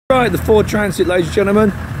Right, the Ford Transit, ladies and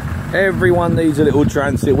gentlemen. Everyone needs a little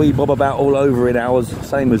Transit. We bob about all over in ours,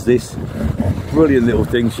 same as this. Brilliant little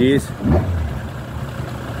thing she is.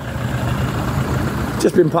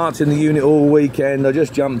 Just been parked in the unit all weekend. I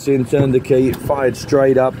just jumped in, turned the key, it fired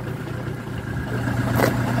straight up.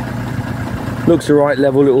 Looks a right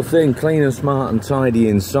level little thing, clean and smart and tidy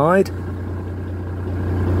inside.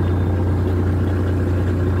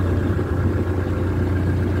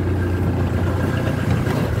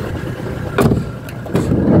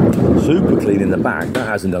 Super clean in the back. That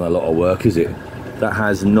hasn't done a lot of work, is it? That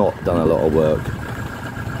has not done a lot of work.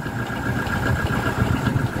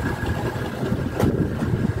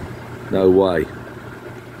 No way.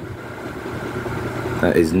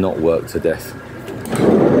 That is not worked to death.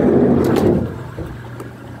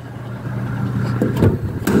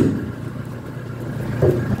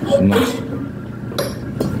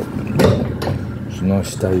 Some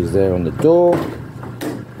nice stays there on the door.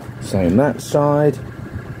 Same that side.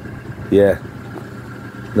 Yeah,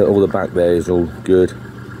 look, all the back there is all good.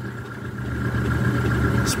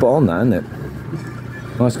 Spot on that, isn't it?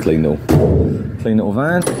 Nice clean little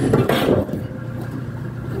van.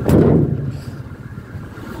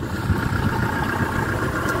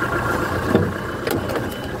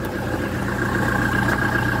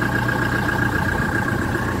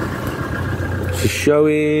 It's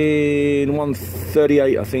showing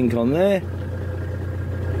 138, I think, on there.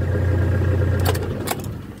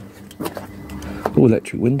 Oh,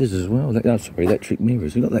 electric windows as well. Oh, sorry, electric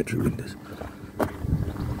mirrors. We've got electric windows.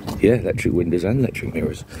 Yeah, electric windows and electric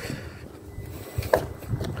mirrors.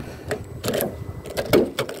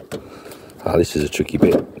 Ah, this is a tricky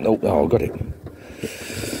bit. Oh, I got it.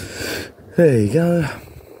 There you go.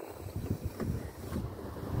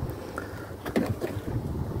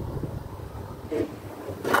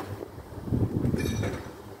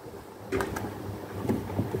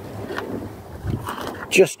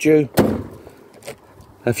 Just due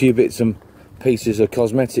a few bits and pieces of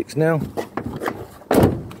cosmetics now.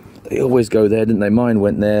 They always go there, didn't they? Mine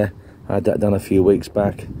went there. I had that done a few weeks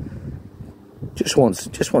back. Just wants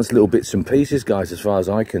little bits and pieces, guys, as far as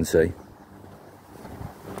I can see.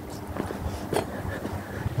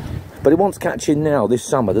 But it wants catching now this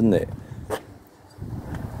summer, doesn't it?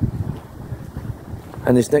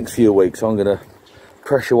 And this next few weeks I'm gonna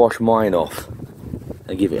pressure wash mine off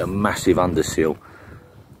and give it a massive underseal.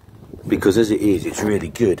 Because as it is, it's really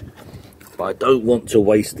good. But I don't want to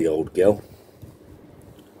waste the old girl.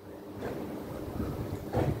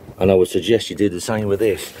 And I would suggest you do the same with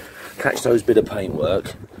this. Catch those bit of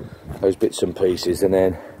paintwork, those bits and pieces, and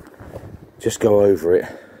then just go over it.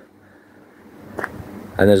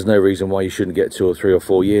 And there's no reason why you shouldn't get 2 or 3 or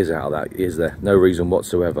 4 years out of that, is there? No reason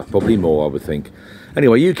whatsoever. Probably more, I would think.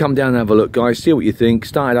 Anyway, you come down and have a look, guys. See what you think.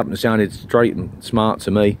 Started up and sounded straight and smart to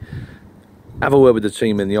me. Have a word with the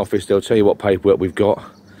team in the office. They'll tell you what paperwork we've got.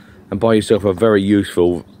 And buy yourself a very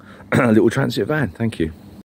useful little transit van. Thank you.